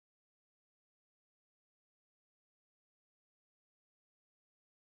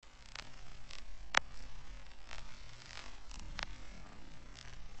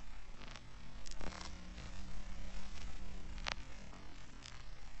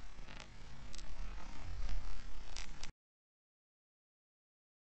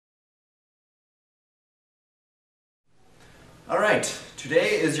Alright,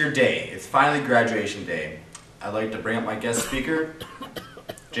 today is your day. It's finally graduation day. I'd like to bring up my guest speaker,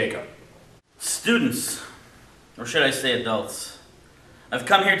 Jacob. Students, or should I say adults, I've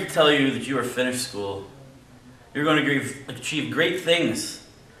come here to tell you that you are finished school. You're going to achieve great things.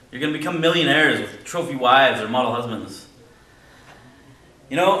 You're going to become millionaires with trophy wives or model husbands.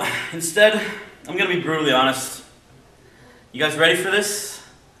 You know, instead, I'm going to be brutally honest. You guys ready for this?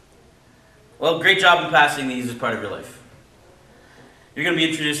 Well, great job in passing these as part of your life. You're going to be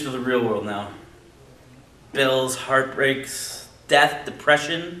introduced to the real world now. Bills, heartbreaks, death,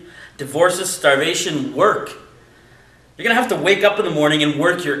 depression, divorces, starvation, work. You're going to have to wake up in the morning and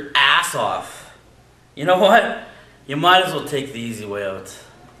work your ass off. You know what? You might as well take the easy way out.